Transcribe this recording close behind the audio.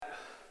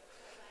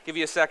Give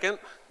you a second.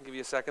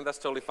 That's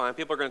totally fine.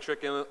 People are going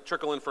to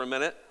trickle in for a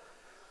minute.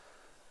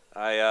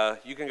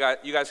 You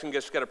guys can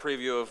just get a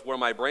preview of where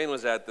my brain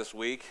was at this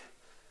week.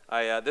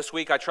 This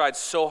week I tried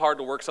so hard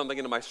to work something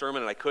into my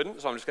sermon and I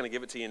couldn't, so I'm just going to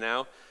give it to you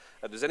now.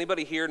 Does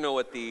anybody here know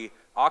what the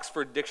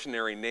Oxford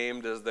Dictionary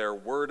named as their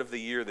word of the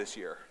year this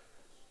year?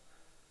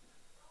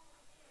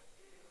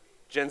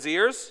 Gen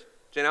Zers?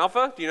 Gen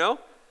Alpha? Do you know?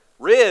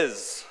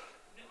 Riz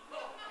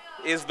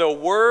is the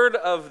word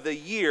of the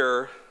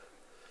year,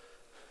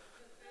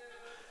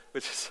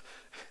 which is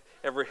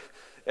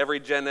every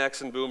Gen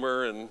X and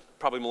Boomer and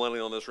probably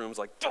Millennial in this room is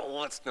like,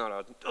 oh, that's not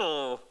a,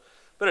 oh.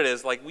 But it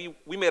is, like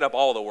we made up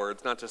all the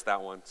words, not just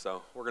that one,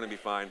 so we're going to be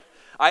fine.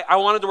 I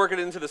wanted to work it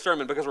into the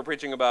sermon because we're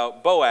preaching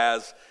about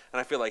Boaz, and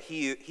I feel like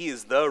he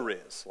is the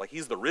Riz, like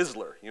he's the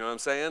Rizzler, you know what I'm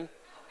saying?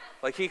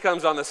 Like he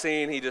comes on the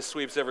scene, he just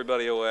sweeps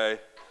everybody away.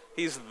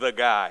 He's the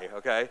guy,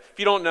 okay? If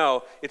you don't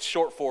know, it's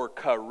short for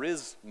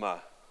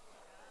charisma.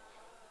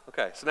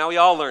 Okay, so now we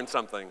all learned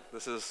something.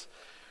 This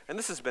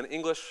has been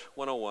English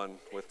 101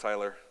 with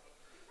Tyler.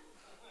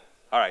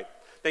 All right,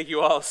 thank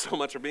you all so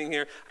much for being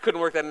here. I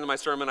couldn't work that into my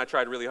sermon. I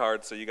tried really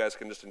hard, so you guys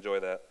can just enjoy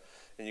that.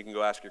 And you can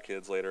go ask your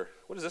kids later,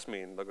 what does this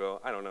mean? They'll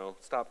go, I don't know,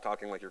 stop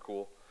talking like you're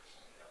cool.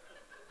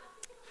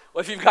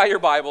 Well, if you've got your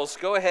Bibles,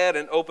 go ahead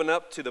and open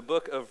up to the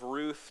book of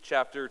Ruth,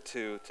 chapter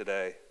 2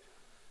 today.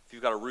 If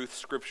you've got a Ruth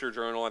scripture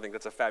journal, I think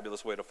that's a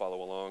fabulous way to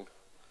follow along.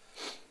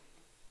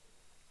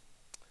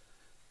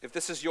 If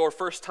this is your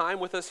first time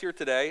with us here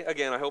today,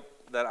 again, I hope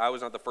that I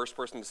was not the first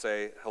person to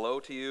say hello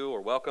to you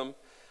or welcome.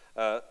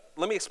 Let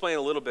me explain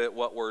a little bit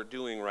what we're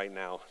doing right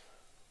now.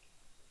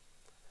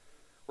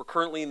 We're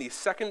currently in the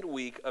second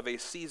week of a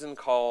season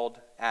called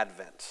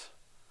Advent.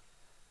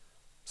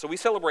 So we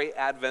celebrate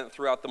Advent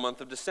throughout the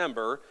month of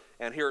December,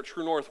 and here at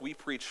True North, we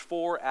preach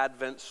 4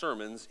 Advent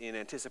sermons in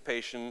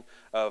anticipation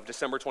of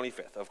December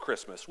 25th, of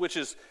Christmas, which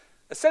is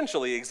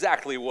essentially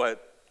exactly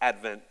what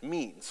Advent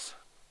means.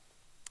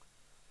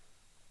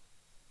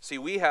 See,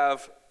 we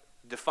have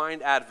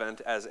defined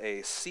Advent as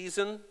a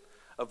season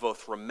of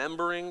both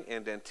remembering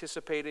and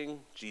anticipating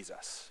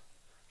Jesus.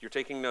 If you're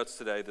taking notes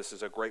today, this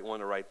is a great one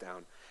to write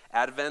down.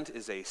 Advent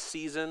is a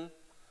season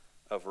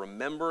of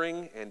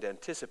remembering and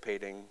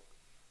anticipating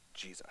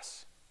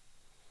Jesus.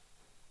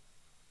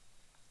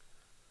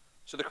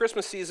 So the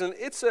Christmas season,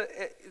 it's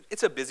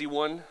a busy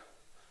one.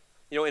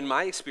 You know, in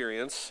my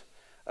experience,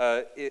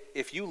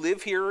 if you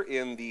live here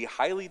in the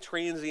highly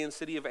transient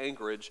city of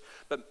Anchorage,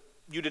 but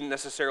you didn't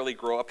necessarily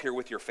grow up here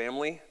with your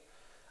family,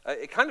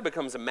 it kind of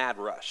becomes a mad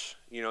rush.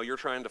 You know, you're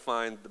trying to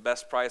find the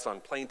best price on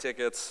plane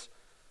tickets.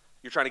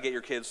 You're trying to get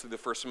your kids through the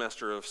first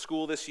semester of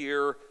school this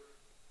year.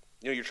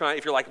 You know,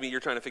 if you're like me, you're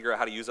trying to figure out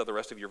how to use up the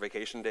rest of your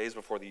vacation days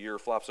before the year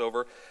flops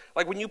over.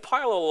 Like when you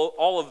pile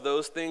all of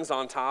those things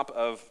on top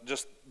of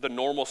just the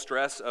normal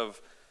stress of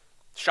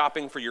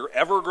shopping for your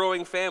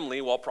ever-growing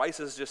family while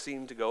prices just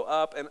seem to go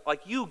up, and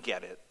like you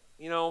get it,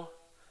 you know,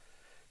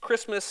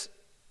 Christmas,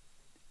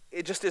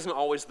 it just isn't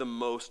always the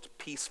most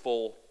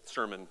peaceful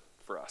sermon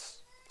for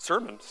us.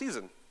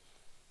 Season.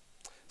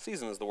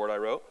 Season is the word I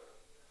wrote.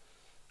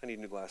 I need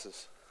new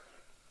glasses.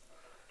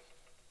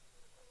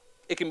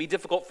 It can be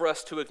difficult for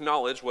us to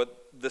acknowledge what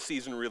the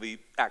season really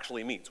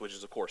actually means, which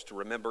is, of course, to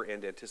remember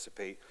and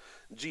anticipate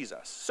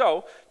Jesus.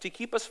 So, to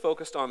keep us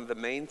focused on the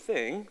main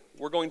thing,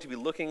 we're going to be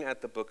looking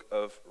at the book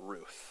of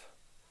Ruth.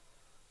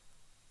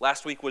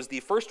 Last week was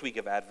the first week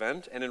of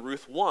Advent, and in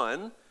Ruth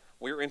 1,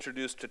 we were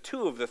introduced to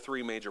 2 of the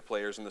 3 major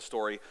players in the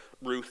story,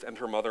 Ruth and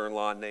her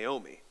mother-in-law,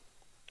 Naomi.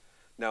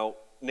 Now,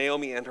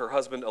 Naomi and her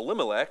husband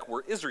Elimelech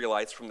were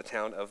Israelites from the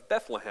town of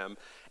Bethlehem,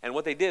 and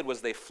what they did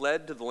was they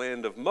fled to the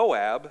land of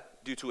Moab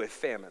due to a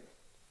famine.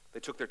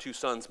 They took their 2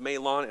 sons,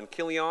 Mahlon and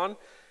Chilion,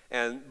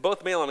 and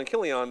both Mahlon and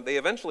Chilion, they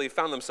eventually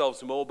found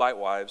themselves Moabite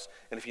wives,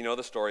 and if you know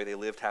the story, they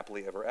lived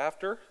happily ever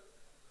after.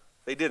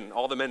 They didn't.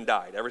 All the men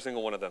died, every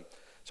single one of them.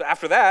 So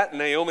after that,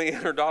 Naomi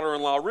and her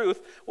daughter-in-law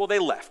Ruth, well, they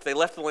left. They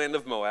left the land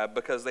of Moab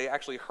because they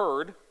actually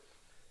heard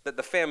that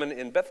the famine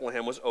in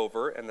Bethlehem was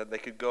over and that they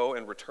could go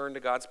and return to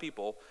God's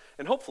people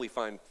and hopefully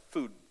find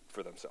food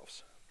for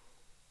themselves.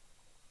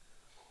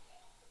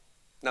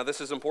 Now,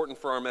 this is important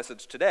for our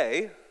message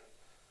today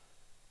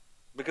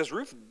because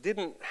Ruth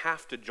didn't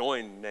have to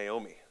join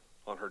Naomi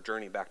on her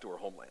journey back to her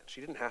homeland.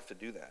 She didn't have to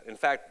do that. In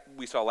fact,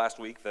 we saw last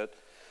week that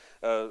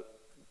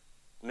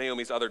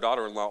Naomi's other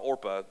daughter-in-law,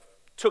 Orpah,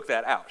 took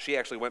that out. She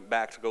actually went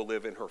back to go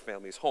live in her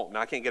family's home. Now,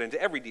 I can't get into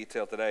every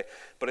detail today,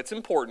 but it's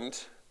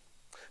important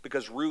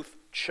because Ruth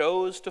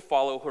chose to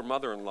follow her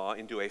mother-in-law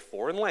into a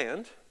foreign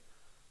land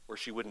where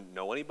she wouldn't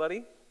know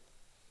anybody.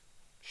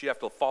 She'd have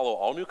to follow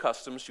all new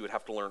customs. She would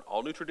have to learn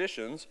all new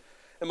traditions.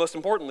 And most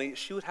importantly,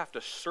 she would have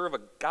to serve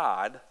a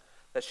God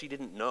that she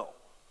didn't know.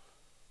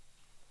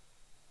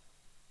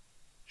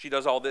 She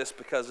does all this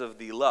because of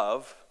the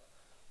love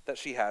that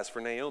she has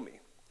for Naomi.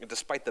 And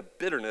despite the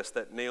bitterness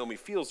that Naomi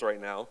feels right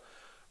now,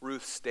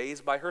 Ruth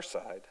stays by her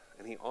side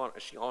and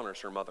she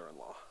honors her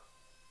mother-in-law.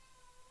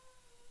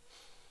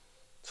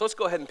 So let's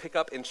go ahead and pick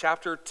up in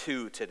chapter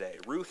 2 today,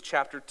 Ruth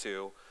chapter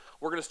 2.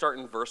 We're going to start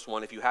in verse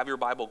 1. If you have your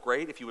Bible,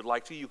 great. If you would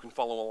like to, you can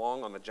follow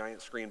along on the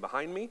giant screen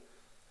behind me,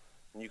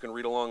 and you can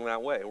read along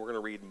that way. We're going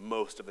to read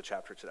most of the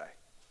chapter today.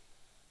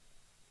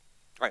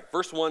 All right,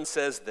 verse 1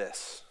 says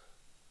this.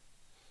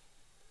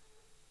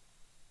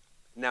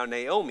 Now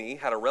Naomi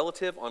had a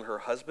relative on her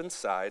husband's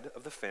side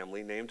of the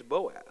family named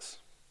Boaz.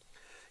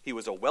 He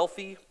was a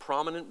wealthy,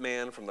 prominent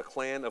man from the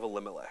clan of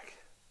Elimelech.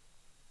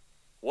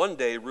 One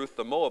day, Ruth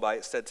the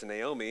Moabite said to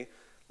Naomi,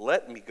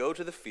 "Let me go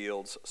to the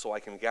fields so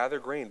I can gather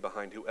grain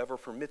behind whoever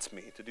permits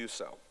me to do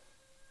so."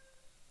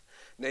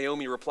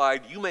 Naomi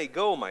replied, "You may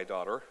go, my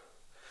daughter."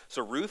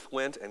 So Ruth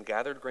went and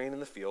gathered grain in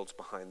the fields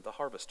behind the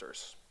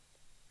harvesters.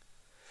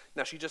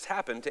 Now she just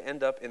happened to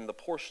end up in the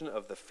portion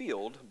of the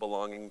field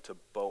belonging to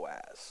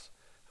Boaz,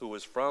 who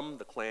was from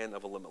the clan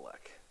of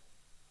Elimelech.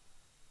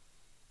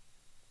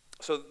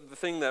 So the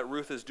thing that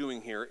Ruth is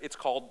doing here, it's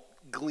called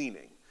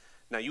gleaning.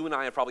 Now, you and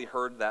I have probably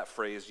heard that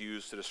phrase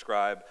used to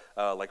describe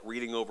like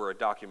reading over a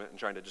document and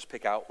trying to just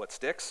pick out what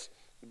sticks.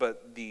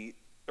 But the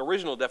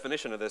original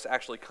definition of this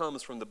actually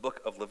comes from the book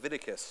of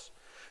Leviticus.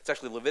 It's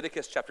actually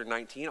Leviticus chapter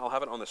 19. I'll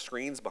have it on the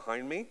screens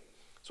behind me.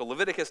 So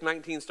Leviticus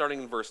 19,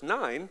 starting in verse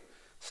 9,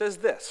 says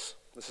this.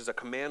 This is a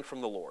command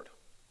from the Lord.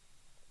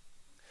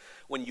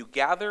 When you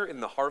gather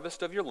in the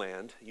harvest of your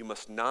land, you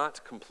must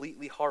not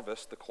completely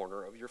harvest the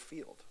corner of your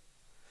field.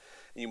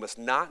 And you must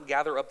not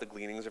gather up the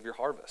gleanings of your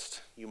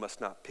harvest. You must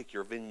not pick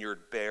your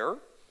vineyard bare,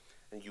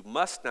 and you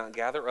must not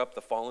gather up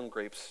the fallen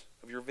grapes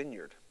of your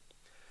vineyard.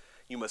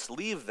 You must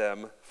leave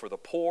them for the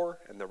poor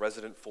and the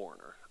resident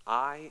foreigner.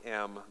 I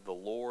am the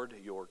Lord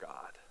your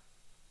God.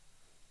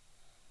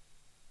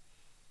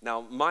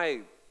 Now,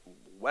 my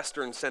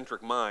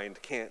Western-centric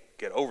mind can't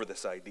get over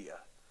this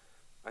idea.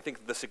 I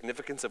think the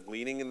significance of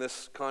gleaning in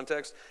this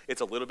context, it's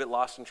a little bit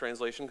lost in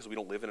translation because we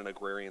don't live in an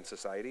agrarian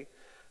society.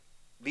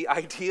 The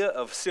idea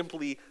of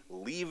simply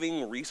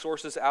leaving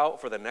resources out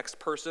for the next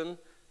person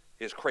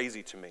is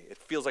crazy to me. It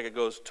feels like it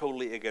goes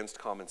totally against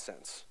common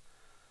sense.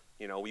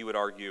 You know, we would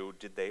argue,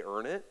 did they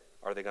earn it?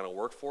 Are they going to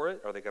work for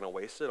it? Are they going to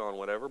waste it on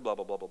whatever, blah,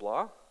 blah, blah, blah,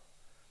 blah?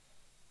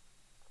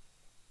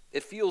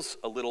 It feels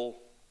a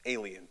little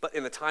alien. But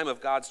in the time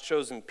of God's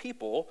chosen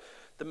people,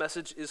 the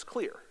message is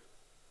clear.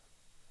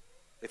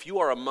 If you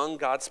are among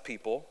God's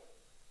people,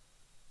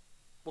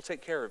 we'll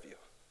take care of you.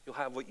 You'll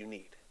have what you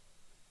need.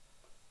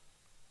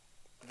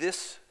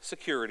 This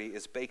security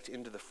is baked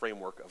into the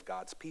framework of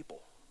God's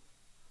people.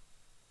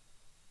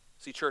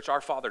 See, church, our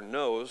Father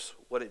knows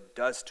what it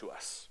does to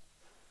us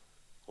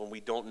when we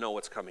don't know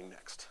what's coming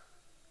next.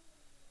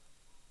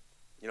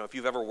 You know, if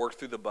you've ever worked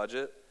through the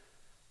budget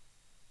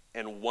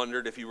and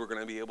wondered if you were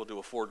going to be able to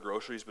afford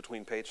groceries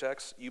between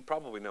paychecks, you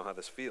probably know how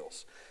this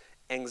feels.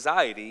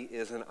 Anxiety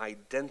is an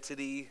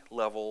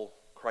identity-level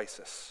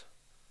crisis.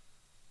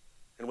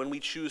 And when we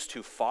choose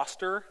to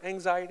foster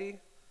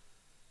anxiety,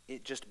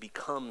 it just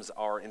becomes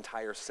our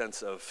entire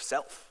sense of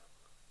self.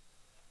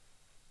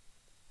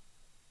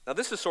 Now,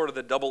 this is sort of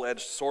the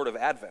double-edged sword of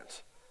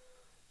Advent.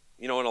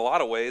 You know, in a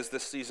lot of ways,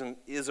 this season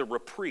is a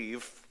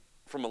reprieve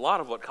from a lot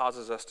of what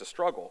causes us to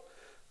struggle.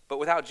 But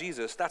without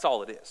Jesus, that's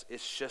all it is.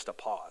 It's just a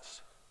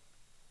pause.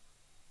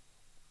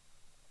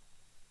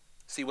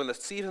 See, when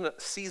the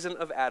season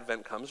of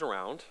Advent comes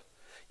around,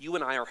 you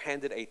and I are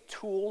handed a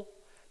tool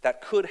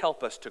that could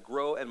help us to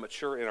grow and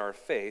mature in our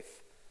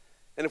faith.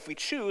 And if we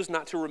choose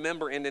not to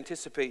remember and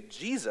anticipate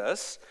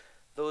Jesus,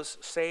 those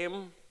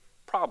same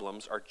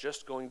problems are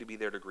just going to be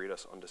there to greet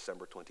us on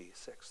December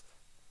 26th.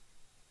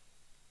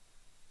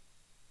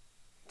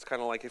 It's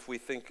kind of like if we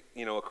think,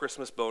 you know, a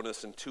Christmas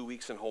bonus and 2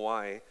 weeks in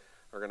Hawaii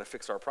are going to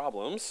fix our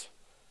problems.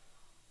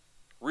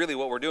 Really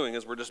what we're doing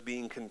is we're just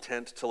being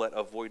content to let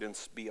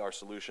avoidance be our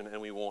solution, and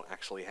we won't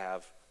actually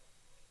have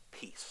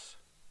peace.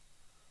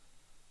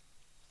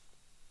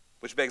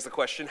 Which begs the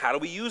question, how do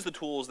we use the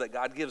tools that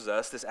God gives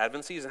us this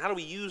Advent season? How do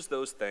we use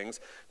those things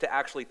to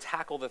actually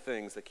tackle the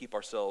things that keep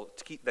us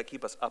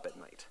up at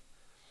night?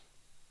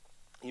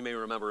 You may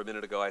remember a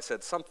minute ago I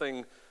said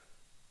something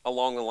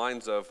along the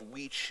lines of,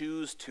 we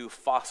choose to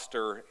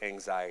foster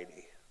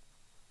anxiety.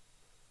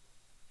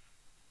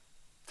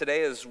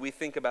 Today, as we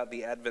think about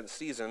the Advent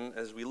season,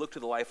 as we look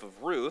to the life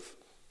of Ruth,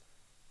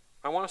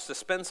 I want us to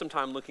spend some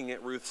time looking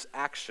at Ruth's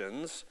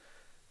actions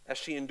as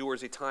she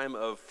endures a time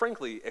of,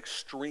 frankly,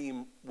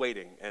 extreme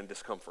waiting and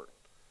discomfort.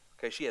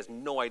 Okay, she has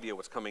no idea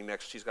what's coming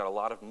next. She's got a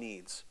lot of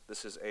needs.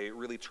 This is a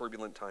really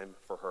turbulent time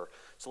for her.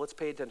 So let's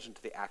pay attention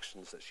to the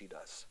actions that she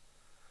does.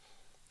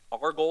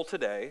 Our goal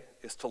today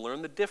is to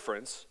learn the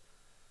difference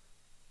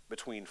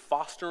between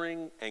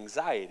fostering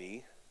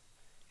anxiety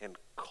and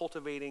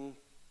cultivating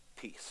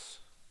peace.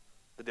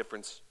 The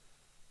difference,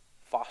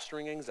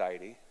 fostering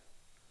anxiety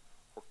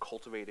or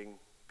cultivating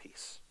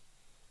peace.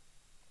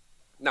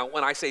 Now,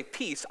 when I say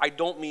peace, I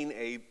don't mean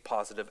a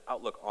positive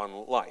outlook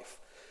on life.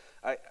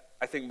 I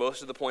think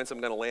most of the points I'm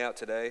going to lay out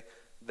today,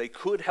 they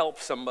could help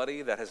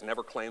somebody that has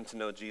never claimed to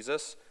know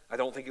Jesus. I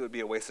don't think it would be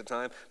a waste of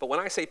time. But when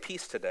I say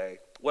peace today,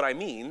 what I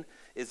mean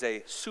is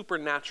a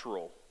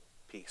supernatural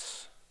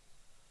peace.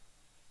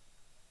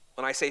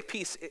 When I say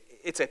peace,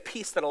 it's a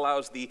peace that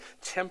allows the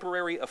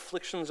temporary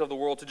afflictions of the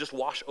world to just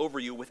wash over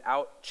you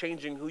without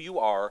changing who you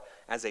are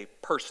as a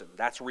person.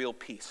 That's real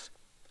peace.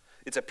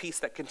 It's a peace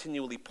that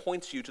continually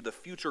points you to the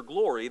future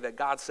glory that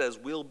God says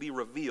will be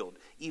revealed,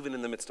 even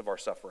in the midst of our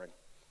suffering.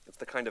 It's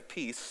the kind of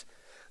peace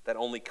that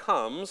only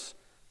comes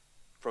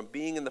from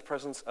being in the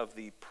presence of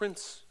the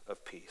Prince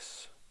of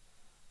Peace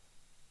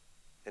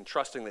and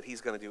trusting that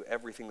he's going to do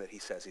everything that he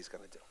says he's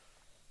going to do.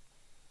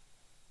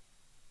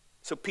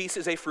 So peace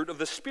is a fruit of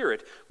the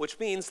Spirit, which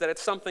means that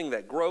it's something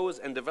that grows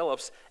and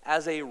develops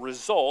as a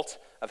result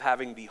of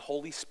having the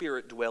Holy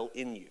Spirit dwell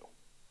in you.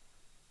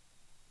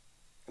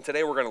 And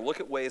today we're going to look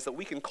at ways that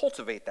we can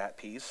cultivate that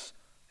peace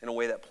in a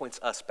way that points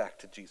us back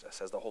to Jesus,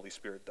 as the Holy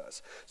Spirit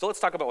does. So let's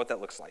talk about what that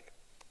looks like.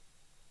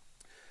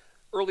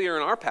 Earlier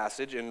in our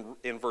passage,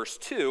 in verse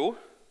 2,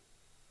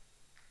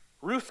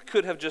 Ruth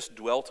could have just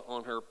dwelt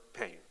on her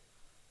pain.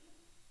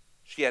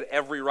 She had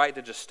every right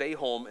to just stay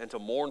home and to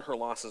mourn her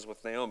losses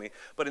with Naomi.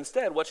 But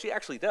instead, what she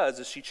actually does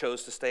is she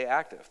chose to stay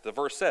active. The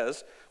verse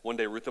says, one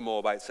day Ruth the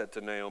Moabite said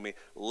to Naomi,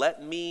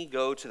 "Let me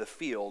go to the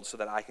field so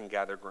that I can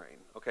gather grain."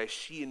 Okay,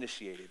 she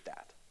initiated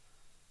that.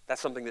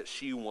 That's something that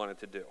she wanted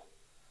to do.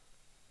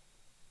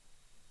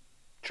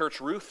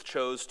 Church, Ruth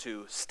chose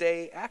to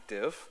stay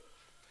active,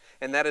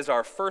 and that is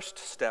our first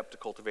step to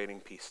cultivating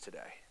peace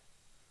today.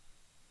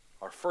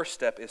 Our first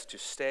step is to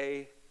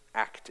stay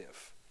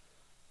active.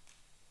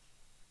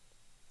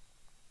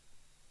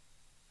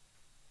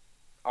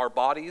 Our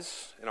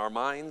bodies and our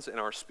minds and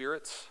our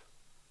spirits,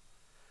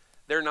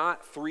 they're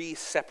not three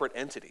separate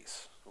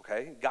entities,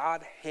 okay?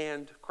 God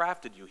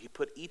handcrafted you. He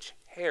put each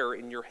hair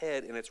in your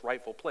head in its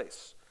rightful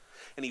place.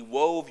 And he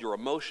wove your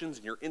emotions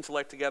and your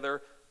intellect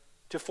together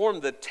to form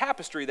the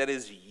tapestry that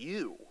is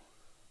you.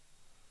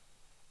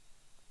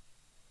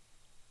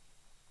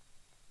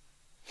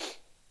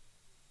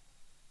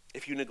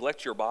 If you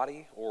neglect your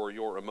body or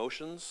your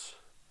emotions,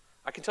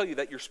 I can tell you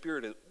that your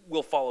spirit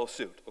will follow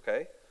suit,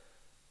 okay?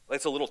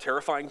 It's a little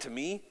terrifying to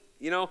me,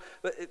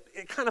 but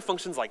it kind of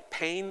functions like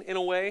pain in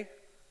a way.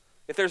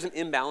 If there's an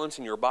imbalance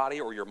in your body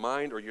or your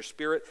mind or your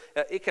spirit,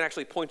 it can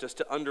actually point us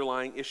to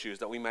underlying issues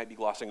that we might be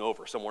glossing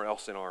over somewhere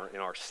else in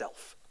our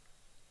self.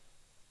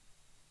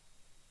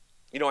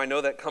 I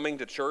know that coming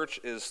to church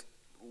is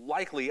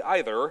likely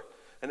either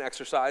an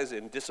exercise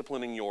in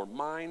disciplining your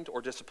mind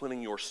or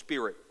disciplining your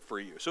spirit for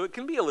you. So it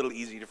can be a little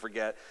easy to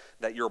forget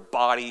that your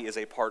body is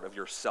a part of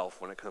yourself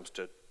when it comes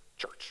to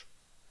church,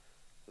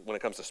 when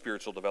it comes to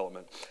spiritual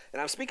development.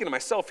 And I'm speaking to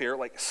myself here,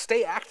 like,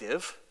 stay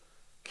active,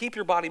 keep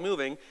your body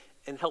moving,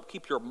 and help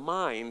keep your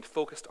mind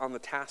focused on the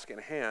task at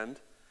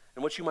hand.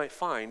 And what you might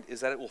find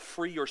is that it will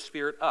free your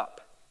spirit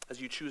up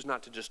as you choose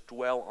not to just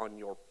dwell on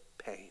your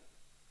pain.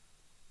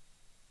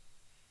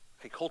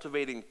 Okay,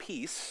 cultivating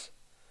peace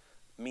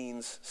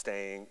means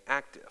staying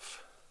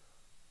active.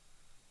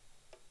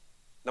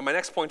 Now, my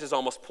next point is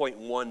almost point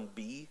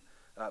 1B,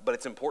 but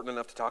it's important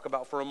enough to talk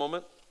about for a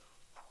moment.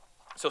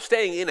 So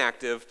staying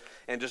inactive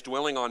and just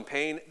dwelling on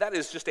pain, that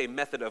is just a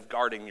method of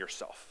guarding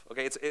yourself.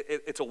 Okay,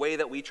 it's a way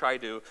that we try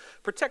to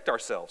protect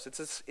ourselves.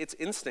 It's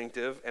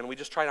instinctive, and we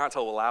just try not to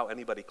allow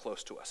anybody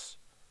close to us.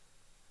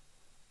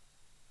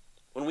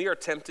 When we are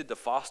tempted to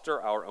foster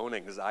our own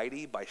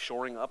anxiety by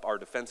shoring up our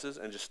defenses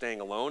and just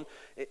staying alone,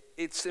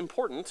 it's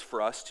important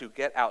for us to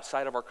get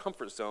outside of our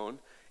comfort zone,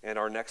 and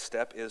our next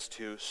step is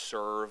to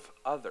serve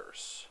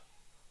others.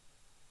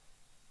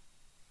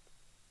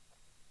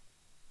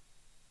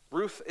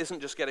 Ruth isn't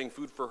just getting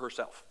food for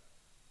herself.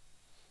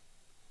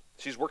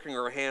 She's working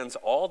her hands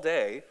all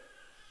day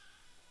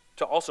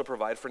to also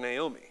provide for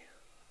Naomi.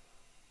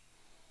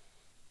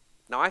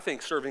 Now, I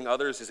think serving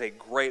others is a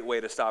great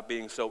way to stop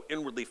being so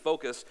inwardly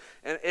focused,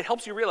 and it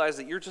helps you realize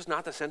that you're just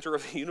not the center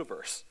of the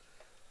universe.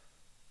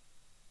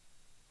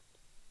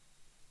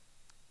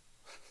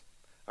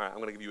 All right, I'm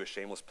going to give you a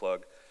shameless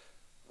plug.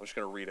 I'm just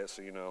going to read it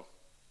so you know.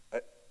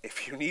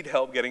 If you need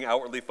help getting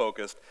outwardly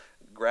focused,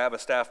 grab a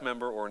staff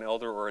member or an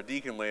elder or a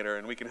deacon later,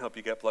 and we can help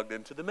you get plugged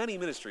into the many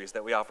ministries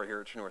that we offer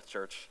here at True North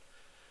Church.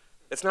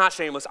 It's not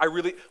shameless.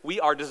 We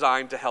are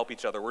designed to help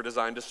each other. We're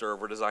designed to serve.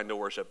 We're designed to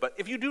worship. But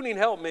if you do need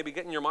help, maybe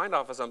getting your mind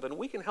off of something,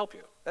 we can help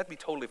you. That'd be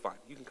totally fine.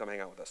 You can come hang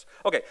out with us.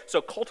 Okay,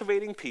 so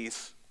cultivating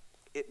peace,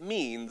 it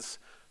means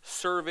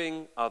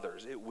serving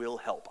others. It will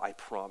help, I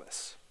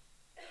promise.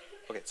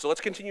 Okay, so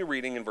let's continue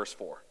reading in verse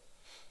 4.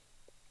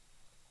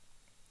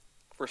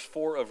 Verse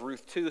 4 of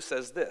Ruth 2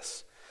 says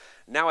this: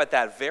 "Now at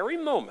that very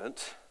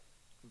moment,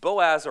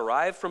 Boaz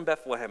arrived from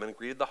Bethlehem and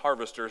greeted the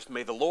harvesters.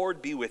 'May the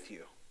Lord be with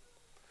you.'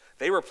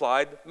 They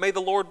replied, 'May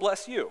the Lord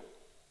bless you.'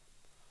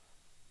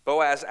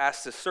 Boaz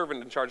asked his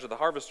servant in charge of the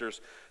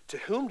harvesters, 'To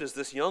whom does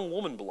this young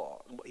woman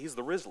belong?'" He's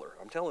the Rizzler,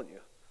 I'm telling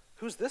you.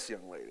 "Who's this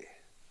young lady?"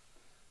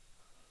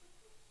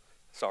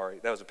 Sorry,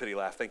 that was a pity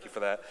laugh. Thank you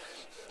for that.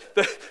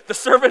 The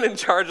servant in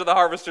charge of the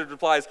harvesters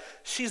replies,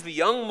 "She's the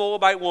young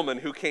Moabite woman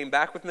who came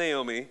back with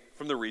Naomi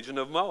from the region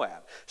of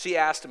Moab. She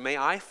asked, 'May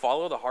I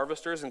follow the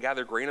harvesters and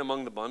gather grain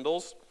among the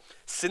bundles?'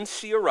 Since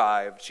she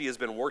arrived, she has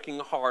been working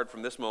hard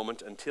from this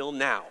moment until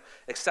now,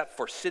 except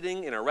for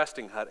sitting in a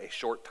resting hut a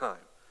short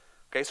time.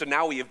 Okay, so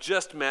now we have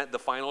just met the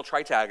final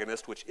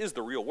tritagonist, which is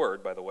the real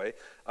word, by the way,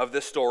 of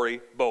this story,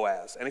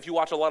 Boaz. And if you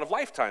watch a lot of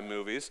Lifetime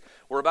movies,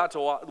 we're about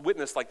to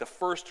witness like the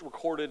first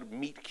recorded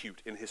meet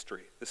cute in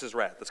history. This is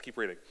rad. Let's keep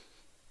reading.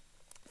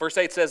 Verse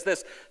 8 says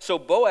this, "So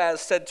Boaz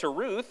said to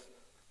Ruth,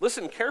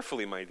 'Listen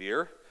carefully, my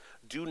dear.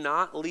 Do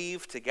not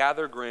leave to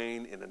gather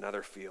grain in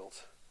another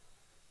field.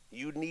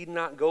 You need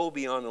not go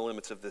beyond the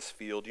limits of this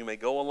field. You may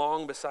go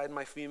along beside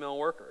my female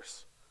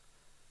workers.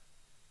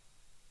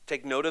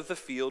 Take note of the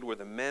field where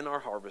the men are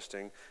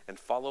harvesting and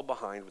follow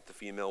behind with the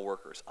female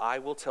workers. I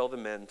will tell the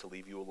men to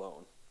leave you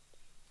alone.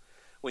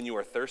 When you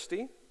are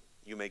thirsty,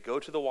 you may go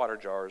to the water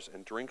jars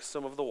and drink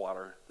some of the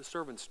water the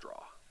servants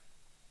draw.'"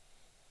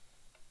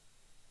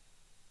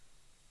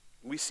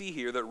 We see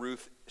here that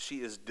Ruth,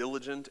 she is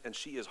diligent and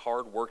she is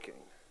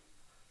hardworking.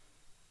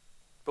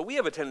 But we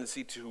have a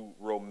tendency to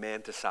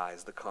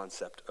romanticize the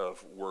concept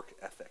of work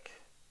ethic.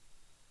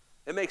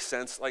 It makes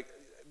sense. Like,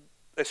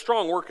 a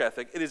strong work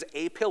ethic, it is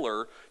a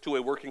pillar to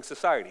a working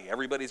society.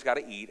 Everybody's got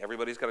to eat.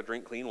 Everybody's got to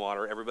drink clean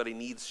water. Everybody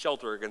needs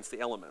shelter against the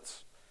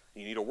elements.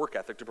 You need a work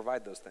ethic to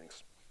provide those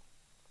things.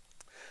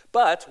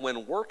 But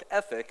when work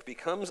ethic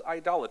becomes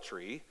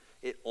idolatry,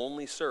 it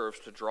only serves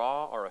to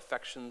draw our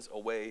affections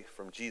away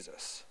from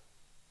Jesus.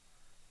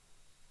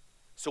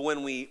 So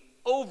when we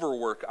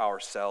overwork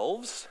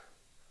ourselves,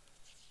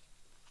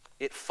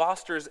 it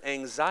fosters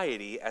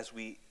anxiety as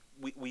we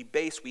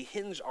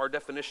hinge our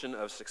definition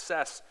of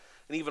success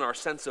and even our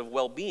sense of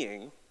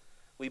well-being.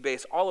 We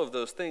base all of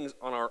those things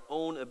on our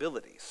own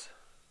abilities.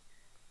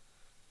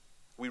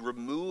 We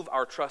remove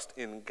our trust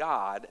in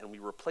God and we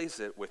replace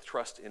it with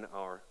trust in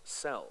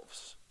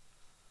ourselves.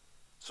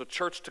 So,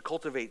 church, to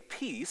cultivate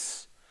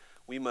peace,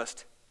 we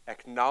must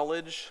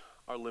acknowledge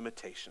our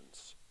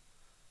limitations.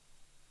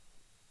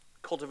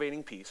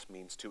 Cultivating peace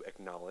means to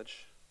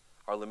acknowledge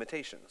our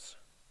limitations.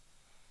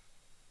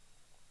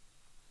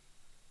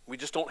 We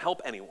just don't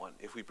help anyone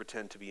if we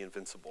pretend to be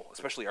invincible,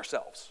 especially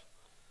ourselves.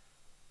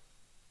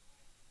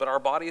 But our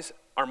bodies,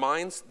 our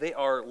minds, they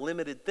are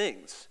limited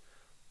things.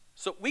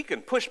 So we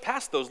can push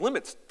past those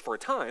limits for a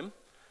time,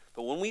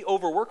 but when we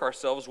overwork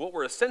ourselves, what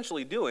we're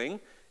essentially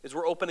doing is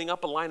we're opening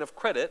up a line of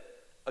credit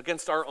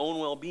against our own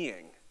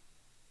well-being.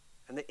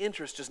 And the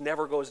interest just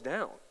never goes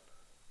down.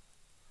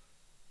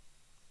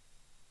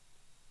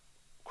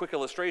 Quick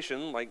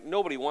illustration, like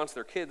nobody wants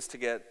their kids to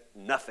get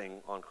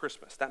nothing on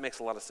Christmas. That makes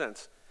a lot of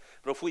sense.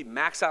 But if we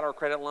max out our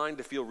credit line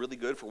to feel really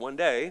good for one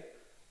day,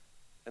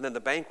 and then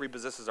the bank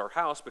repossesses our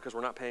house because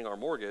we're not paying our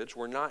mortgage,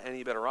 we're not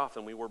any better off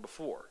than we were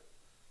before.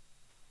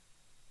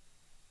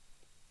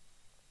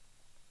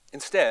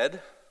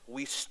 Instead,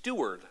 we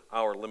steward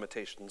our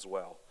limitations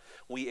well.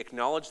 We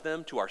acknowledge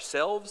them to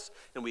ourselves,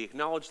 and we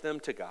acknowledge them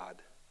to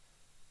God.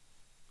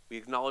 We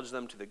acknowledge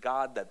them to the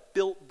God that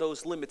built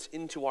those limits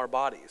into our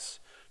bodies.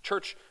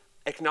 Church,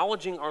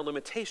 acknowledging our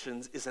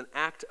limitations is an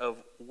act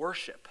of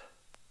worship.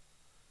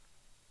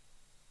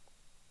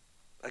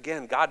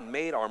 Again, God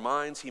made our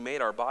minds, He made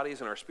our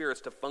bodies and our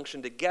spirits to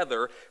function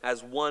together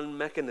as one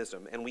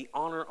mechanism. And we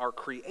honor our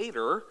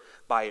Creator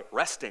by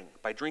resting,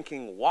 by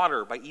drinking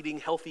water, by eating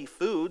healthy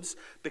foods,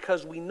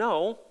 because we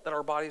know that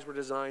our bodies were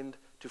designed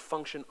to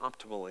function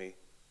optimally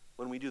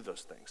when we do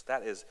those things.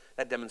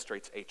 That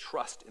demonstrates a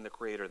trust in the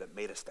Creator that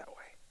made us that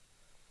way.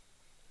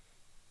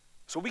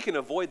 So we can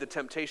avoid the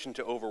temptation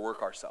to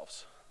overwork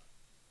ourselves.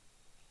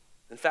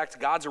 In fact,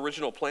 God's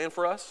original plan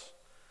for us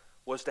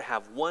was to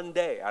have one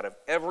day out of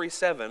every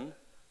 7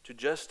 to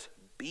just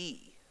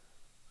be.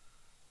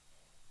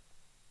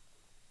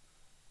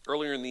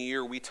 Earlier in the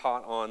year, we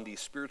taught on the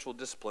spiritual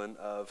discipline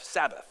of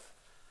Sabbath.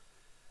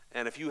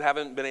 And if you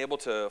haven't been able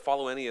to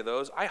follow any of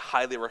those, I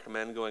highly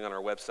recommend going on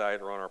our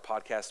website or on our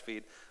podcast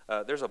feed.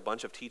 There's a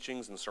bunch of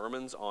teachings and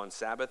sermons on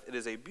Sabbath. It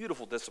is a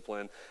beautiful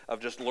discipline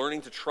of just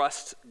learning to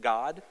trust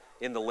God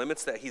in the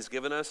limits that He's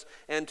given us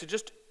and to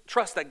just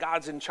trust that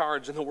God's in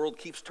charge and the world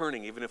keeps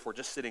turning even if we're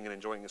just sitting and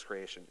enjoying His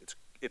creation.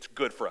 It's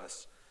good for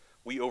us.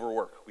 We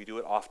overwork. We do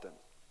it often.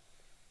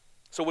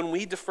 So when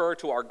we defer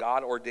to our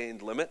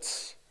God-ordained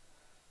limits,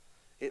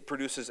 it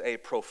produces a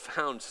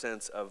profound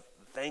sense of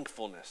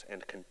thankfulness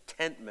and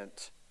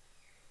contentment.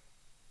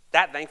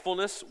 That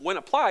thankfulness, when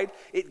applied,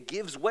 it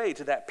gives way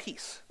to that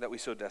peace that we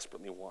so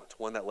desperately want,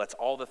 one that lets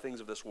all the things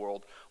of this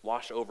world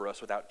wash over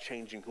us without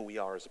changing who we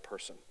are as a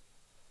person.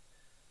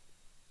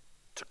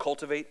 To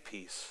cultivate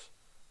peace,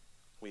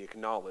 we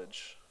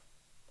acknowledge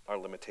our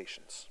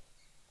limitations.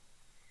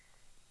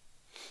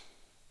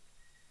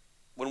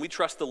 When we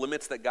trust the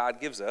limits that God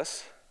gives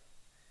us,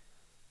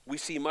 we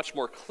see much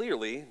more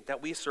clearly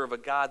that we serve a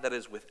God that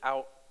is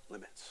without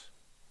limits.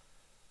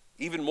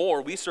 Even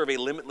more, we serve a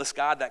limitless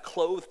God that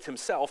clothed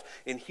Himself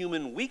in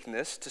human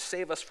weakness to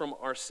save us from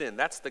our sin.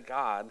 That's the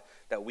God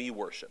that we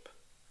worship.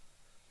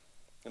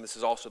 And this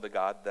is also the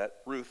God that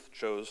Ruth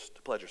chose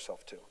to pledge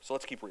herself to. So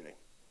let's keep reading.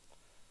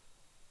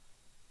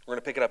 We're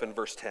going to pick it up in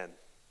verse 10.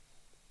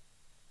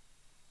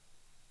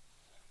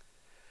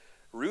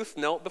 Ruth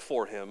knelt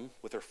before him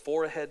with her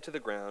forehead to the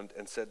ground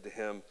and said to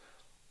him,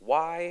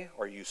 "Why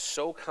are you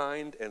so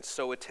kind and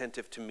so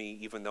attentive to me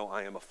even though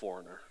I am a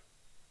foreigner?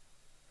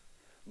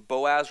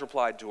 Boaz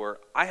replied to her,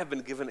 I have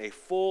been given a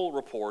full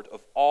report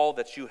of all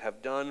that you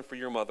have done for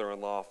your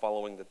mother-in-law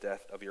following the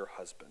death of your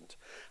husband,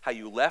 how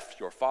you left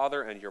your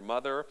father and your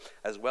mother,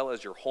 as well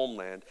as your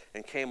homeland,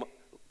 and came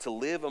to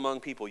live among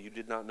people you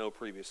did not know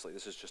previously.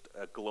 This is just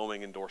a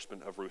glowing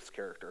endorsement of Ruth's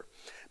character.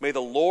 May the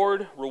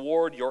Lord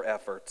reward your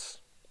efforts.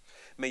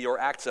 May your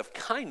acts of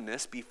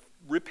kindness be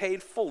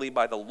repaid fully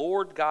by the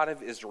Lord God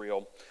of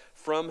Israel,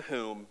 from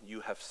whom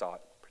you have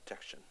sought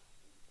protection.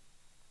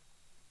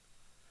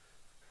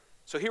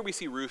 So here we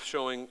see Ruth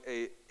showing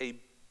a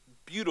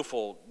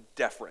beautiful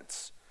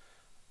deference.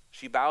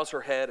 She bows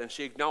her head and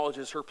she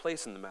acknowledges her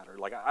place in the matter.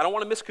 Like, I don't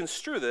want to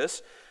misconstrue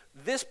this.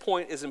 This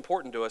point is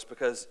important to us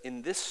because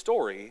in this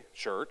story,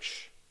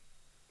 church,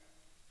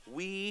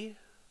 we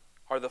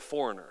are the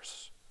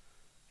foreigners.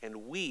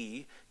 And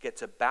we get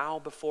to bow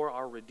before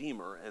our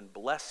Redeemer and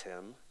bless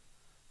him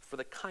for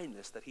the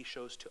kindness that he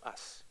shows to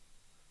us.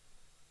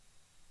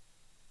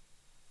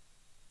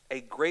 A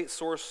great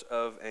source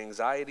of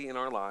anxiety in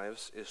our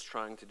lives is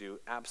trying to do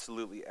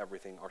absolutely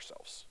everything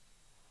ourselves.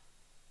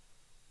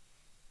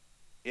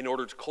 In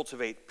order to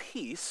cultivate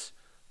peace,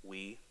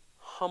 we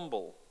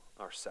humble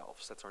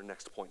ourselves. That's our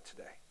next point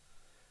today.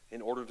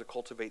 In order to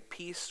cultivate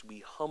peace, we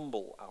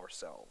humble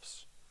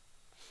ourselves.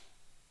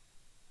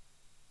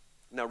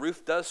 Now,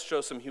 Ruth does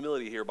show some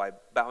humility here by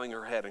bowing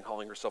her head and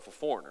calling herself a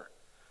foreigner.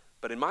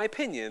 But in my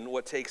opinion,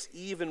 what takes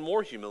even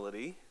more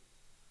humility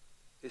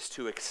is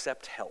to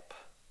accept help.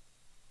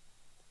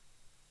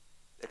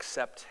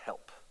 Accept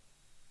help.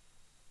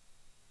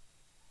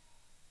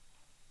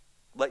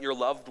 Let your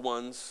loved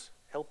ones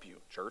help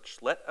you, church.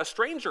 Let a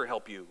stranger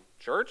help you,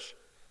 church.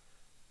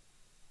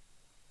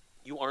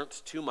 You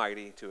aren't too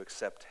mighty to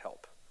accept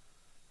help.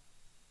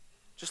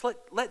 Just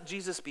let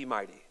Jesus be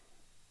mighty.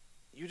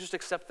 You just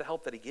accept the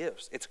help that he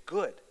gives. It's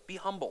good. Be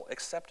humble.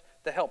 Accept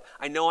the help.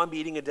 I know I'm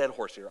beating a dead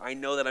horse here. I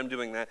know that I'm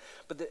doing that.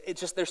 But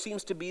there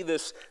seems to be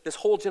this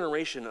whole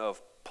generation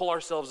of pull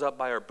ourselves up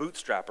by our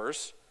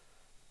bootstrappers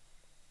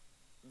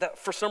that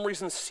for some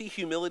reason see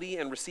humility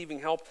and receiving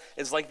help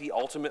as like the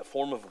ultimate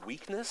form of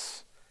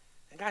weakness.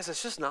 And guys,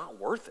 it's just not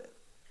worth it.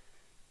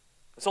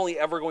 It's only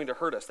ever going to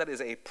hurt us. That is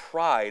a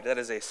pride. That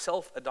is a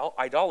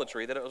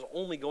self-idolatry that is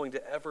only going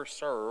to ever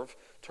serve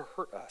to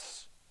hurt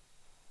us.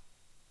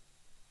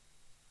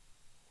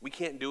 We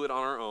can't do it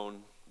on our own.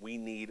 We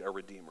need a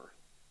Redeemer.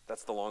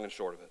 That's the long and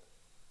short of it.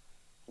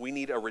 We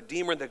need a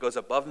Redeemer that goes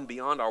above and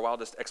beyond our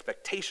wildest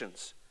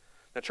expectations.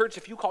 Now, church,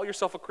 if you call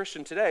yourself a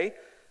Christian today,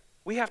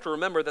 we have to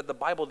remember that the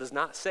Bible does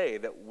not say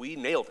that we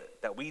nailed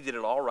it, that we did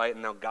it all right,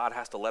 and now God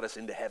has to let us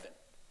into heaven.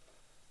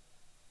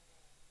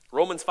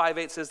 Romans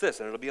 5:8 says this,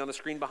 and it'll be on the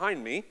screen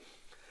behind me,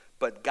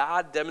 but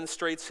God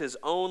demonstrates his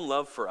own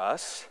love for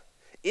us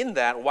in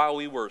that while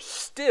we were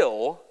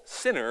still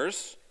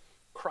sinners,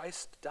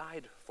 Christ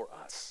died for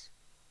us.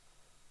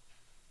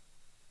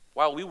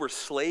 While we were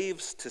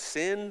slaves to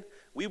sin,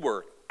 we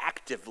were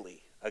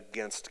actively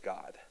against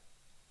God.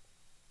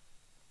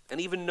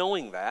 And even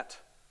knowing that,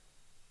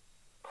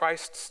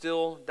 Christ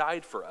still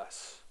died for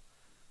us.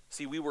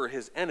 See, we were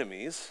his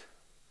enemies,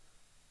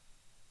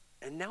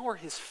 and now we're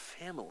his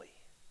family.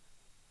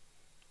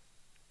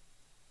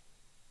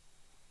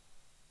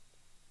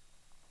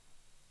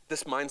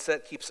 This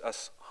mindset keeps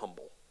us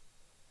humble.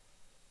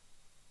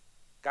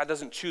 God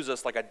doesn't choose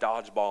us like a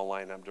dodgeball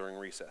lineup during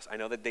recess. I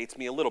know that dates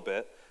me a little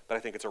bit, but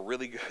I think it's a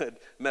really good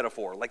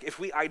metaphor. Like if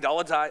we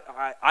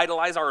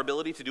idolize our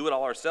ability to do it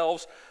all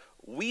ourselves,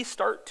 we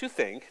start to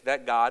think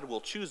that God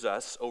will choose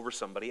us over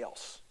somebody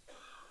else.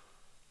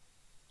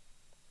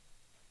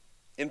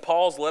 In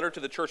Paul's letter to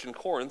the church in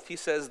Corinth, he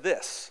says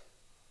this,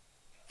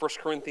 1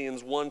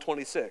 Corinthians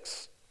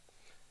 1:26.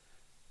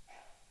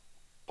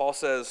 Paul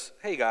says,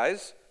 hey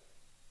guys,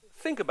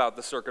 think about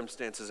the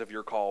circumstances of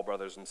your call,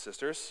 brothers and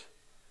sisters.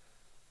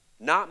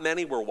 Not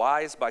many were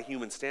wise by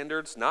human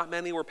standards. Not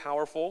many were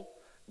powerful.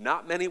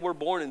 Not many were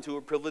born into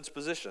a privileged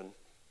position.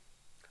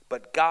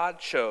 But God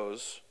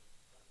chose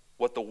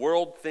what the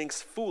world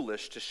thinks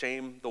foolish to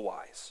shame the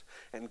wise.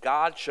 And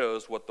God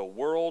chose what the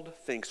world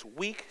thinks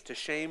weak to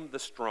shame the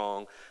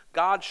strong.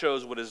 God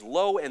chose what is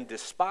low and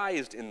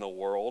despised in the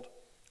world,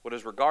 what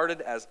is regarded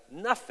as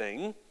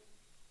nothing,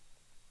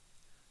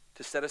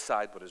 to set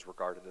aside what is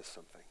regarded as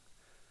something,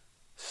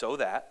 so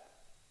that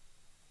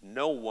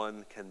no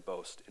one can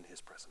boast in his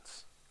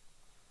presence.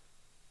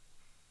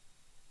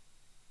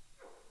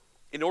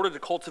 In order to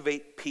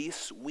cultivate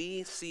peace,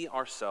 we see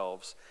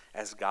ourselves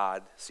as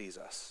God sees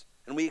us.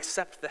 And we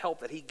accept the help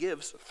that he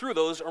gives through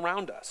those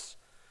around us.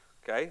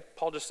 Okay?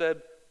 Paul just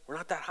said, we're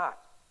not that hot.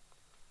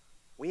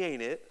 We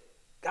ain't it.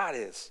 God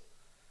is.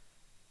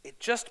 It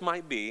just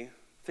might be,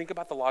 think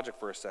about the logic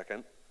for a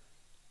second,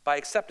 by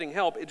accepting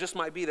help, it just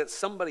might be that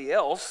somebody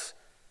else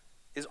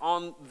is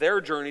on their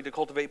journey to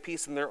cultivate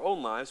peace in their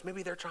own lives.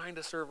 Maybe they're trying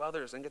to serve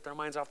others and get their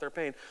minds off their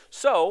pain.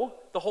 So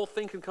the whole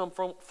thing can come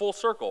from full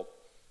circle.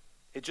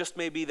 It just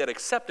may be that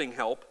accepting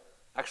help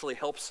actually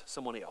helps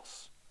someone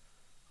else.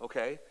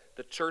 Okay?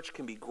 The church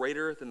can be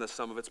greater than the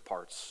sum of its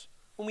parts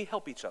when we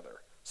help each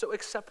other. So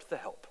accept the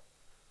help.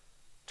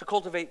 To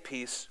cultivate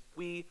peace,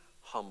 we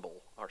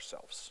humble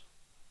ourselves.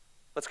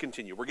 Let's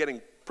continue. We're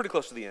getting pretty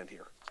close to the end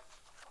here.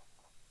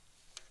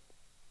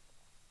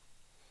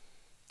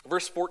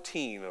 Verse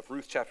 14 of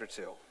Ruth chapter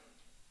 2.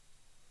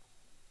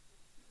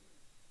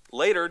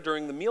 Later,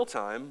 during the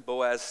mealtime,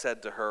 Boaz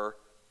said to her,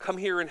 "Come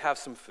here and have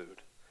some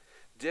food.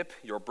 Dip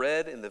your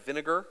bread in the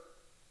vinegar."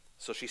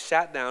 So she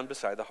sat down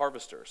beside the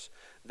harvesters.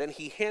 Then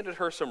he handed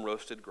her some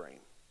roasted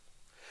grain.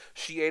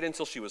 She ate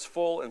until she was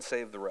full and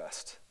saved the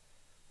rest.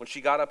 When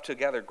she got up to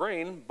gather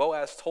grain,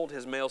 Boaz told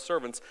his male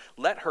servants,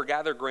 "Let her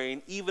gather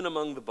grain even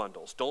among the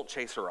bundles. Don't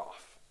chase her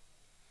off.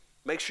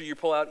 Make sure you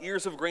pull out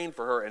ears of grain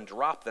for her and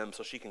drop them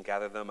so she can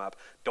gather them up.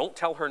 Don't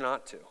tell her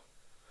not to."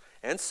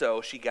 And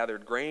so she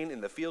gathered grain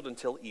in the field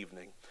until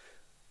evening.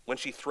 When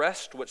she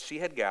threshed what she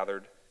had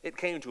gathered, it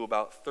came to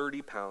about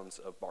 30 pounds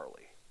of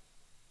barley.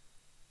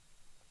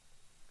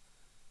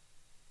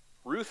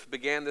 Ruth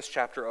began this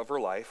chapter of her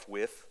life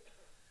with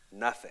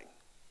nothing.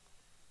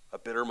 A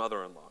bitter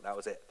mother-in-law. That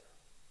was it.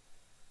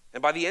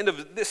 And by the end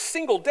of this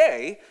single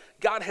day,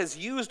 God has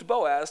used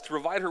Boaz to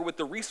provide her with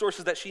the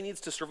resources that she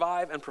needs to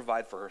survive and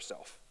provide for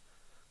herself.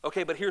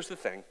 Okay, but here's the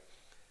thing.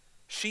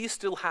 She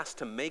still has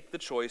to make the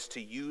choice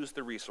to use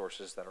the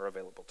resources that are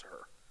available to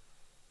her.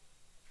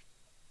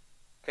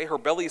 Okay, her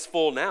belly's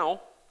full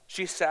now.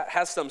 She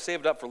has some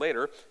saved up for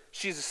later.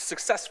 She's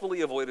successfully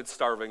avoided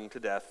starving to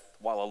death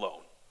while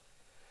alone.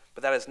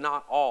 But that is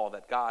not all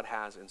that God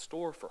has in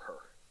store for her.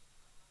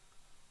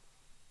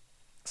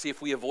 See,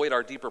 if we avoid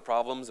our deeper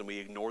problems and we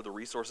ignore the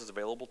resources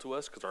available to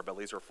us because our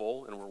bellies are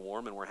full and we're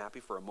warm and we're happy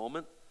for a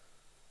moment,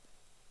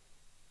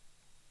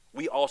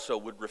 we also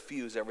would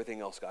refuse everything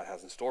else God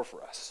has in store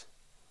for us.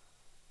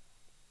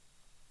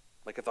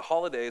 Like if the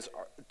holidays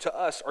to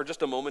us are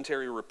just a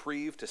momentary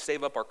reprieve to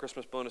save up our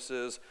Christmas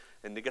bonuses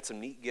and to get some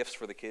neat gifts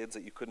for the kids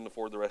that you couldn't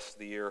afford the rest of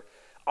the year,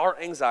 our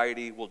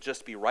anxiety will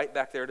just be right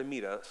back there to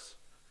meet us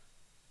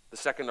the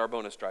second our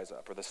bonus dries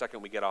up or the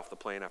second we get off the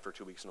plane after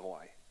 2 weeks in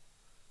Hawaii.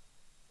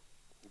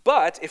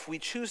 But if we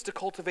choose to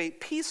cultivate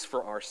peace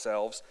for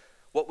ourselves,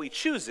 what we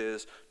choose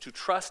is to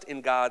trust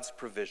in God's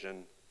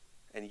provision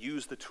and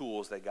use the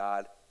tools that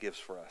God gives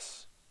for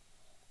us.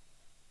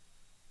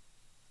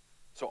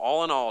 So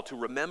all in all, to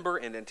remember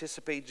and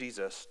anticipate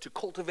Jesus, to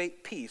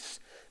cultivate peace,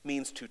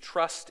 means to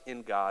trust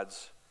in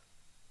God's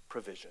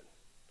provision.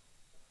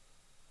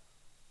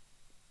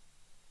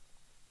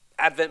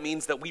 Advent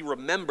means that we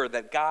remember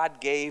that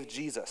God gave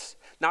Jesus,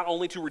 not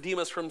only to redeem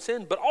us from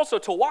sin, but also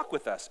to walk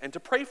with us and to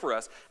pray for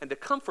us and to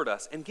comfort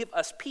us and give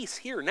us peace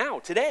here, now,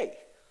 today.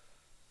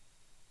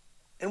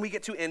 And we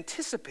get to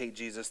anticipate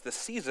Jesus this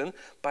season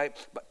by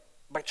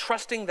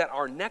trusting that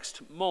our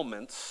next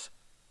moments,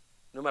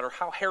 no matter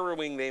how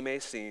harrowing they may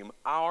seem,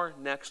 our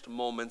next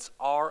moments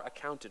are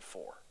accounted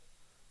for.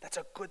 That's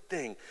a good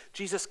thing.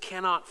 Jesus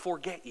cannot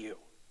forget you.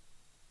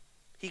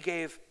 He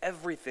gave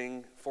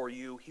everything for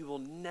you. He will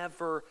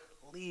never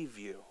leave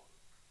you.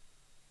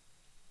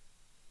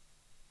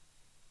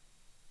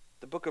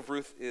 The book of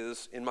Ruth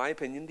is, in my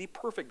opinion, the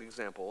perfect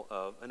example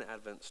of an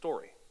Advent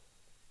story.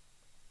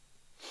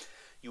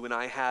 You and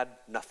I had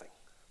nothing.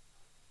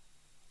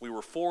 We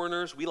were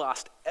foreigners. We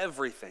lost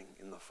everything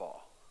in the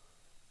fall.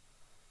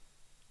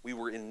 We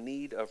were in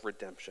need of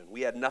redemption.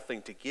 We had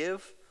nothing to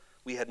give.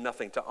 We had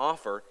nothing to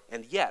offer.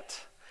 And yet,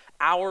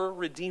 our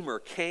Redeemer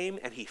came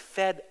and he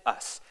fed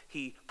us.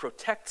 He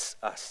protects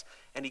us.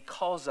 And he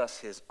calls us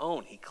his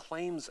own. He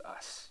claims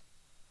us.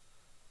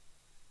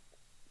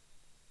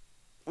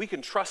 We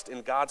can trust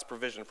in God's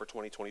provision for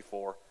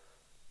 2024.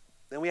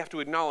 Then we have to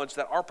acknowledge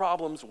that our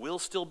problems will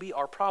still be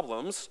our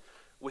problems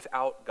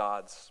without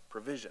God's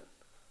provision.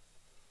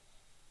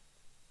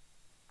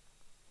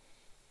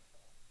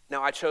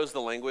 Now, I chose the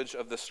language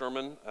of this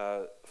sermon,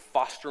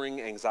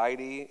 fostering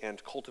anxiety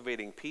and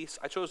cultivating peace.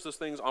 I chose those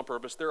things on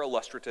purpose. They're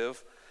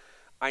illustrative.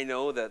 I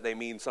know that they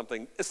mean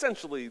something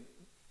essentially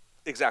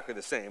exactly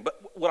the same.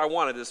 But what I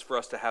wanted is for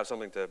us to have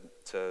something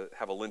to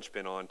have a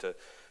linchpin on, to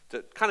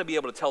kind of be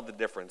able to tell the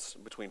difference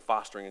between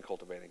fostering and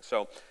cultivating.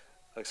 So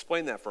I'll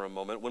explain that for a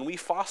moment. When we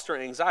foster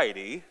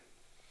anxiety,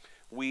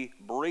 we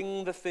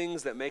bring the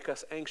things that make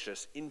us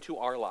anxious into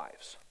our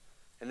lives.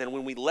 And then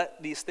when we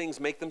let these things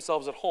make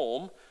themselves at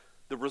home,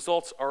 the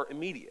results are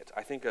immediate.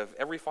 I think of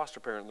every foster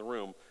parent in the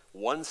room,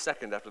 1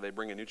 second after they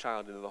bring a new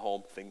child into the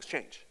home, things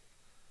change.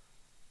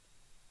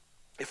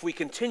 If we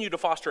continue to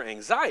foster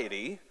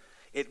anxiety,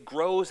 it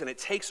grows and it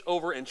takes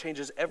over and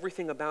changes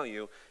everything about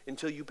you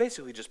until you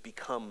basically just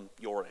become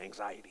your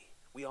anxiety.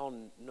 We all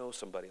know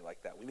somebody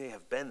like that. We may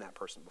have been that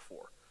person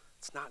before.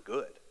 It's not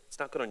good. It's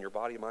not good on your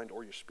body, mind,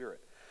 or your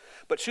spirit.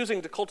 But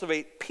choosing to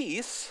cultivate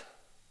peace,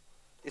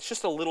 it's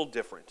just a little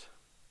different.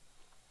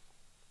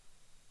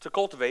 To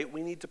cultivate,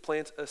 we need to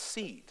plant a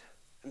seed.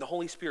 And the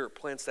Holy Spirit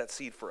plants that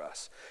seed for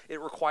us.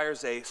 It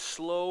requires a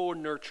slow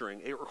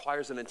nurturing. It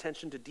requires an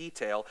attention to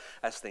detail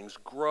as things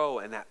grow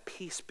and that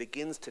peace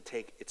begins to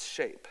take its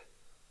shape.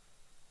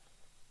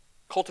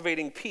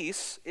 Cultivating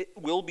peace, it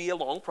will be a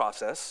long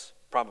process,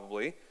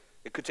 probably.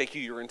 It could take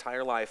you your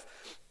entire life.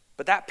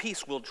 But that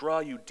peace will draw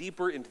you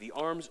deeper into the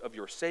arms of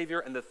your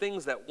Savior, and the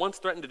things that once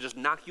threatened to just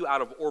knock you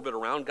out of orbit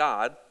around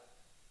God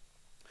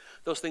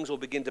those things will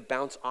begin to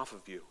bounce off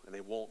of you, and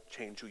they won't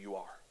change who you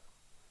are.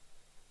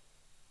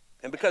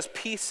 And because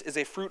peace is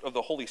a fruit of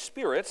the Holy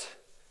Spirit,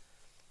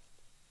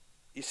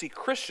 you see,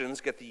 Christians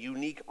get the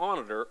unique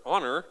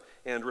honor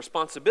and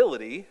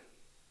responsibility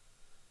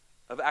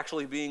of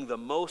actually being the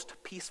most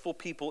peaceful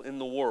people in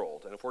the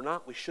world. And if we're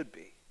not, we should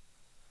be.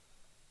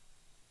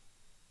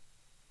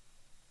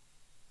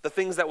 The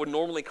things that would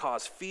normally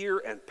cause fear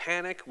and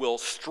panic will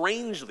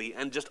strangely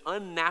and just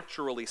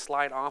unnaturally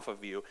slide off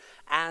of you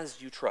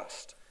as you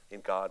trust in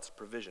God's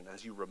provision,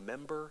 as you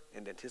remember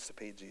and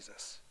anticipate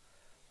Jesus.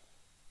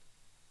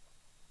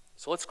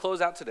 So let's close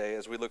out today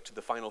as we look to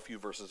the final few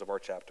verses of our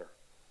chapter.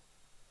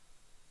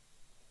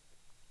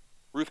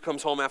 Ruth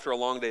comes home after a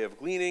long day of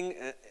gleaning.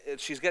 And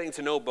she's getting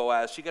to know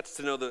Boaz. She gets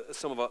to know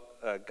some of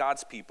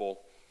God's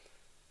people.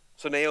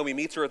 So Naomi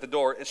meets her at the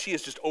door, and she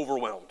is just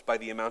overwhelmed by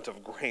the amount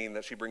of grain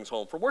that she brings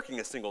home from working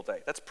a single day.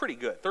 That's pretty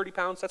good. 30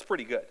 pounds, that's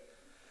pretty good.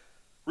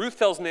 Ruth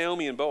tells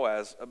Naomi about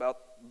Boaz,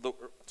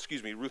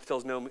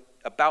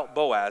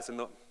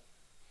 and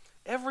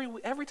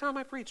every time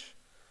I preach,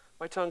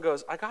 my tongue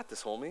goes, I got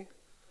this, homie.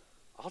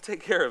 I'll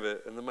take care of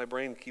it. And then my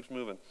brain keeps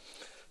moving.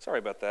 Sorry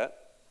about that.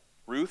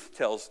 Ruth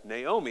tells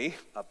Naomi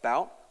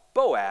about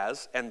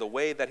Boaz and the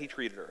way that he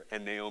treated her.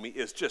 And Naomi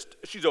is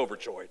she's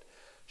overjoyed.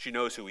 She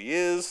knows who he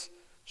is.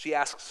 She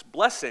asks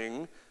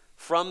blessing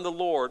from the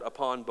Lord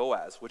upon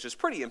Boaz, which is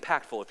pretty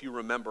impactful if you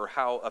remember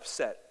how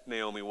upset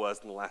Naomi was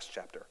in the last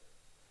chapter.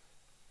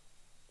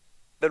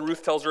 Then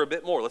Ruth tells her a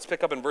bit more. Let's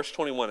pick up in verse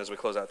 21 as we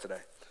close out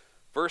today.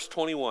 Verse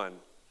 21.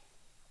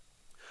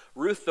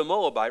 Ruth the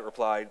Moabite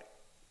replied,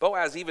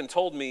 Boaz even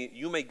told me,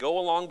 you may go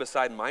along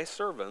beside my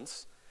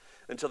servants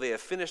until they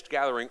have finished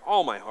gathering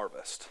all my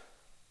harvest.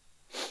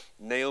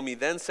 Naomi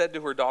then said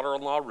to her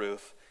daughter-in-law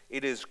Ruth,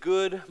 it is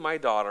good, my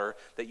daughter,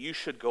 that you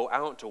should go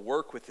out to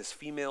work with his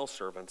female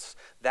servants.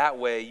 That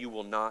way you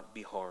will not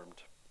be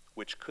harmed,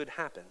 which could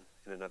happen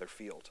in another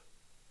field.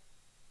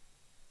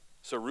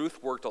 So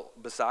Ruth worked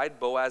beside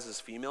Boaz's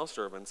female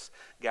servants,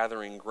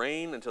 gathering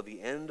grain until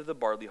the end of the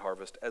barley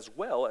harvest, as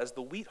well as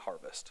the wheat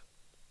harvest.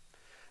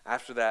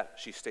 After that,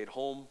 she stayed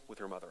home with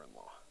her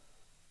mother-in-law.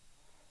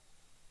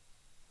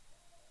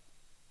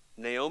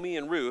 Naomi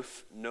and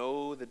Ruth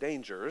know the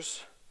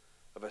dangers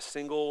of a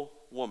single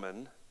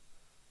woman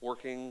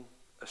working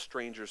a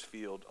stranger's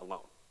field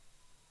alone.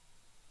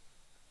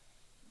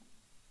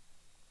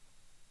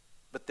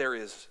 But there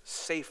is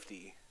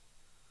safety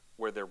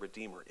where their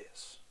Redeemer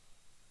is.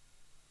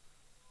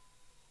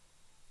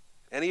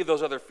 Any of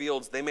those other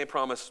fields, they may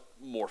promise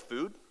more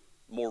food,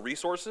 more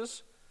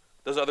resources.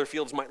 Those other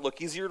fields might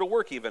look easier to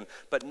work even,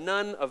 but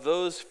none of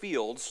those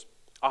fields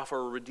offer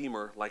a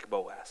Redeemer like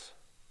Boaz.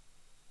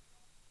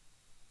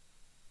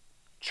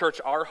 Church,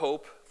 our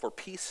hope for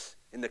peace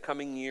in the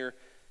coming year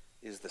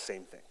is the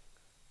same thing.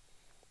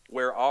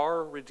 Where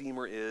our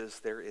Redeemer is,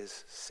 there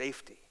is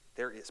safety.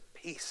 There is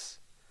peace.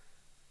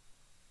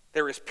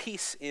 There is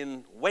peace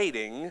in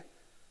waiting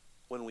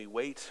when we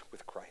wait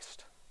with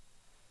Christ.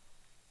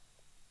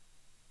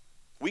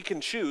 We can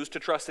choose to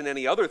trust in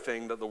any other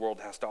thing that the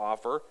world has to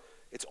offer.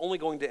 It's only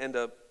going to end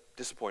up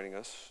disappointing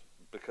us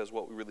because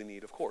what we really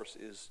need, of course,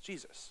 is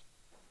Jesus.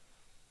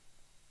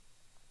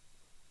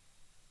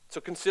 So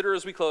consider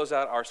as we close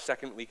out our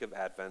second week of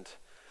Advent,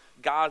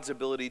 God's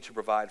ability to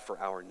provide for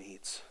our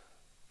needs.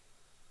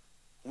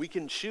 We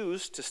can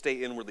choose to stay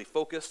inwardly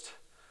focused,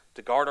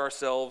 to guard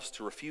ourselves,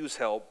 to refuse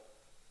help,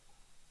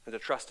 and to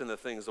trust in the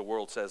things the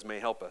world says may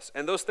help us.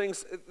 And those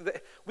things,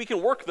 we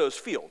can work those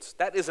fields.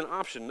 That is an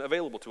option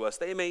available to us.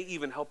 They may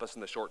even help us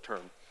in the short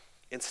term.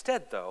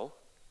 Instead, though,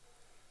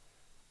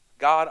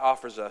 God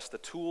offers us the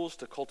tools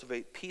to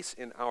cultivate peace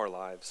in our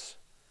lives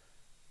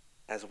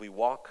as we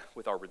walk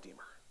with our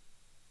Redeemer.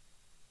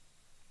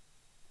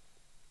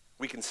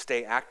 We can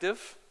stay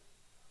active,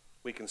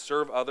 we can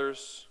serve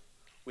others,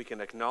 we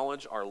can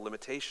acknowledge our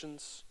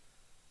limitations,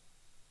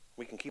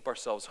 we can keep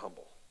ourselves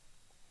humble.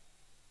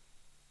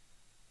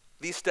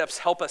 These steps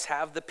help us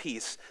have the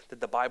peace that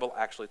the Bible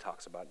actually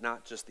talks about,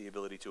 not just the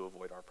ability to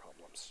avoid our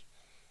problems.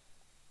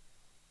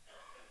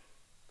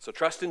 So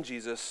trust in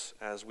Jesus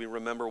as we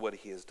remember what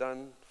he has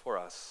done for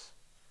us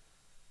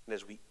and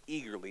as we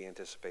eagerly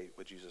anticipate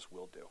what Jesus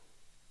will do.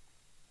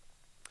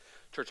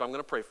 Church, I'm going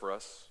to pray for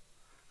us.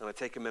 I'm going to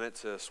take a minute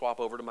to swap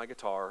over to my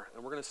guitar,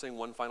 and we're going to sing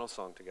one final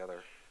song together,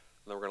 and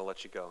then we're going to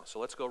let you go. So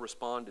let's go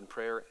respond in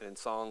prayer and in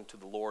song to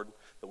the Lord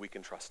that we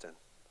can trust in.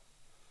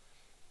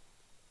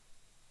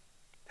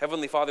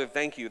 Heavenly Father,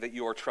 thank you that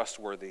you are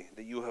trustworthy,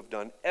 that you have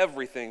done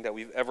everything that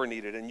we've ever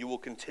needed, and you will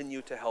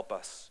continue to help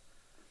us.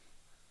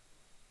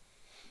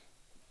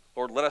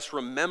 Lord, let us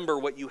remember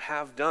what you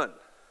have done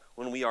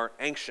when we are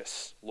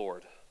anxious,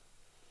 Lord,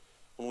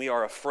 when we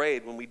are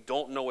afraid, when we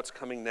don't know what's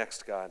coming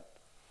next, God.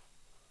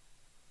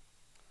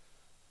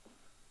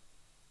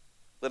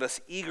 Let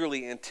us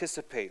eagerly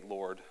anticipate,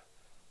 Lord,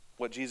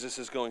 what Jesus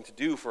is going to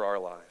do for our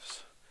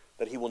lives,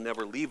 that he will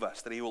never leave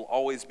us, that he will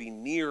always be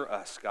near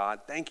us,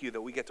 God. Thank you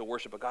that we get to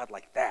worship a God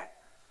like that.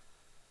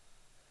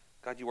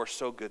 God, you are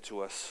so good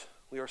to us.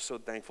 We are so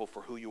thankful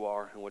for who you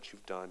are and what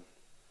you've done.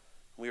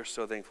 We are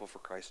so thankful for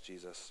Christ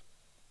Jesus.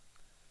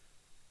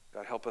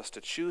 God, help us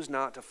to choose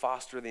not to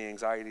foster the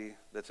anxiety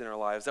that's in our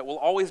lives, that will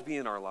always be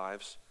in our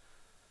lives.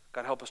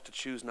 God, help us to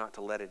choose not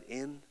to let it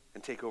in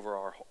and take over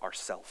our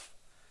self.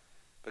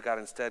 But God,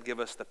 instead, give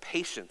us the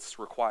patience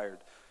required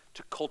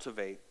to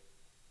cultivate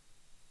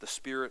the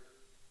spirit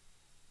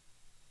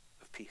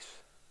of peace.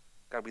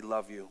 God, we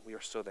love you. We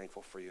are so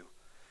thankful for you.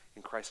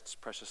 In Christ's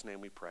precious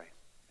name we pray.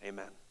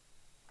 Amen.